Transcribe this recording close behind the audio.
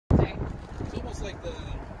looks like the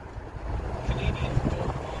Canadian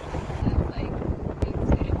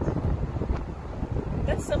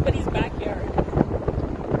That's somebody's backyard.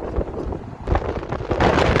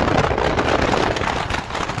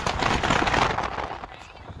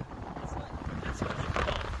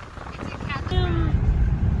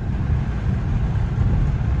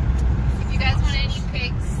 If you guys want any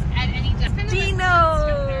pics at any Dino!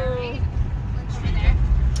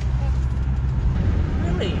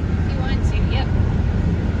 Really? If you want to, yep.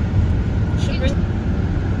 Should bring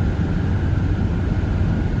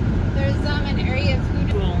There's an area of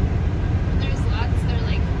food. cool. There's lots.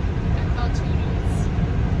 They're called tutus.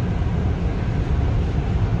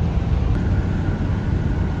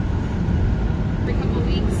 For a couple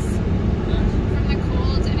weeks from the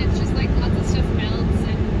cold, and it's just like lots of stuff melts,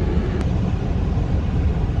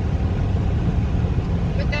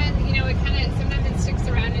 but then it kind of sometimes it sticks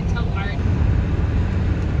around until March.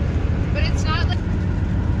 But it's not like.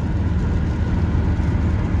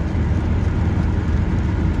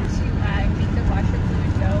 Make the washer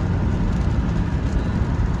fluid go.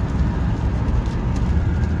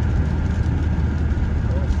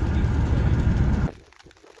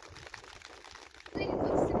 It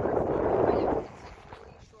looks super full, but it's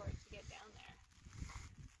really short to get down there.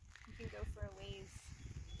 You can go for a ways.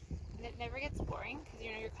 And it never gets boring because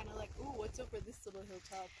you're kind of like, ooh, what's over this little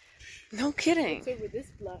hilltop? No kidding. What's over this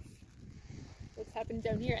bluff? What's happened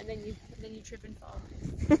down here? And then you trip and fall.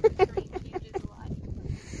 Terrain changes a lot.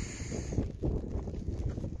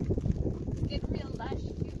 It's getting real lush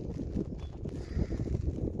too.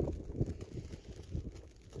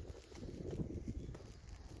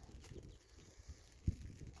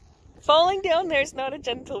 Falling down there's not a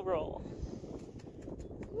gentle roll.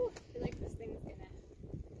 Ooh, I feel like this thing's gonna.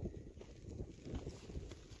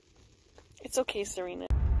 It's okay, Serena.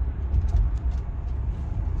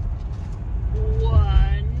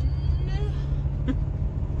 One.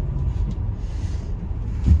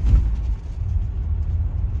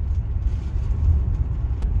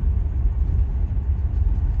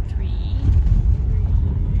 3.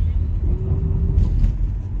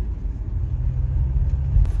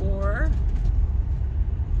 4.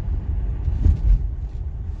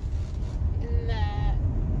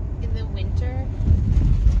 In the winter,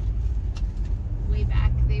 way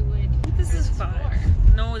back, they would. This is 5.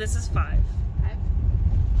 4. No, this is 5. 5.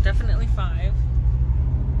 Definitely 5.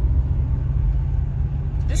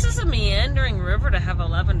 This is a meandering river to have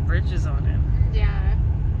 11 bridges on it. Yeah.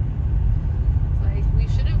 Like, we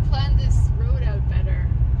should have planned this road out better.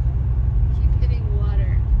 Keep hitting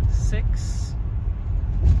water. 6.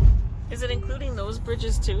 Is it including those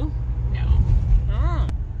bridges too? No. Oh.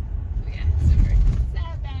 Oh yeah, it's number 7.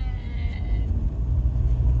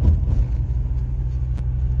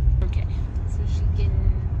 Okay. So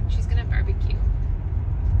she's gonna barbecue.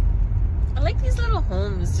 I like these little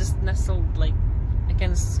homes just nestled like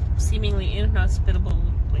against seemingly inhospitable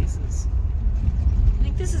places. I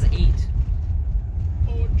think this is 8.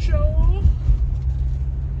 Ocho.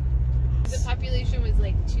 The population was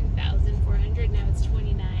like 2,400, now it's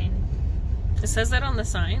 29. It says that on the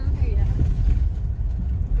sign. Oh yeah.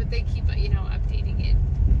 But they keep, updating it.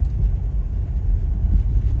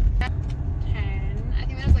 10. I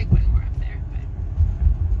think there's like one more up there, but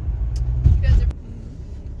you guys are.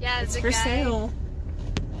 Yeah, It's the for guy, sale.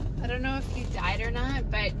 I don't know if he died or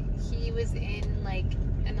not, but he was in like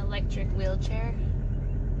an electric wheelchair,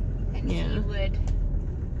 and Yeah.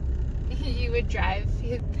 he would drive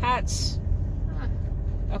his. Hats. Huh.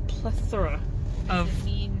 A plethora of Does it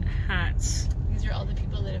mean hats. these are all the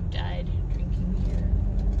people that have died drinking beer?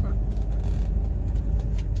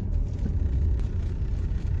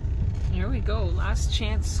 Here we go. Last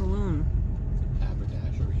Chance Saloon.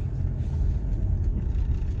 Haberdashery.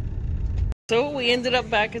 So we ended up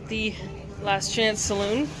back at the Last Chance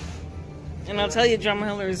Saloon. And I'll tell you,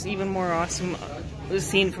 Drumheller is even more awesome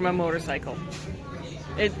seen from a motorcycle.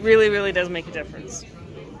 It really, really does make a difference.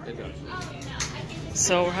 It does.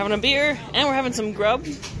 So we're having a beer and we're having some grub.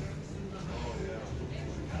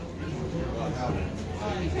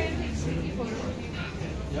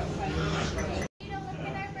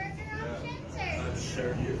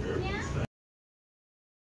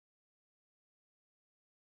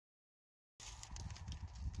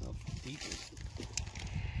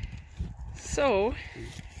 So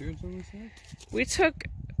we took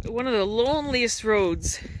one of the loneliest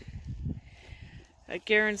roads at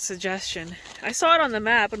Garen's suggestion. I saw it on the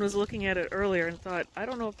map and was looking at it earlier and thought, I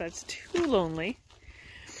don't know if that's too lonely.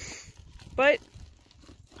 But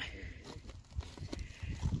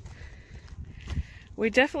we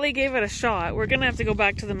definitely gave it a shot. We're gonna have to go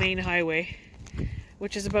back to the main highway.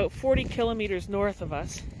 which is about 40 kilometers north of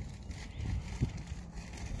us.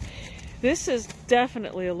 This is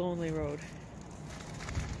definitely a lonely road.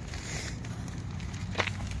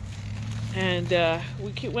 And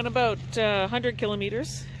we went about 100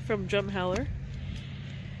 kilometers from Drumheller.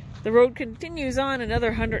 The road continues on another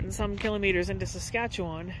 100 and some kilometers into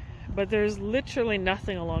Saskatchewan, but there's literally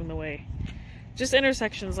nothing along the way. Just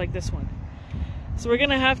intersections like this one. So we're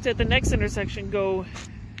gonna have to, at the next intersection, go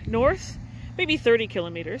north, maybe 30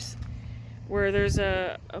 kilometers, where there's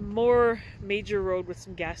a more major road with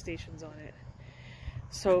some gas stations on it.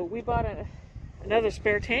 So we bought another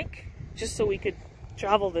spare tank, just so we could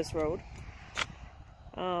travel this road.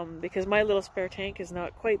 Because my little spare tank is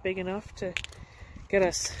not quite big enough to get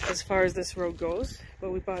us as far as this road goes.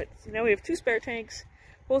 But now we have 2 spare tanks,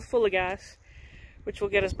 both full of gas, which will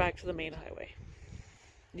get us back to the main highway.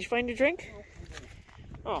 Did you find your drink?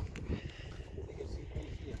 Oh.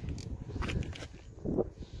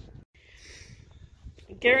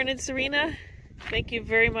 Garen and Serena, thank you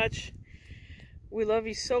very much. We love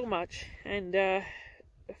you so much. And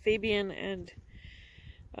Fabian and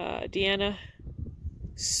Deanna,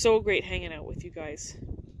 so great hanging out with you guys.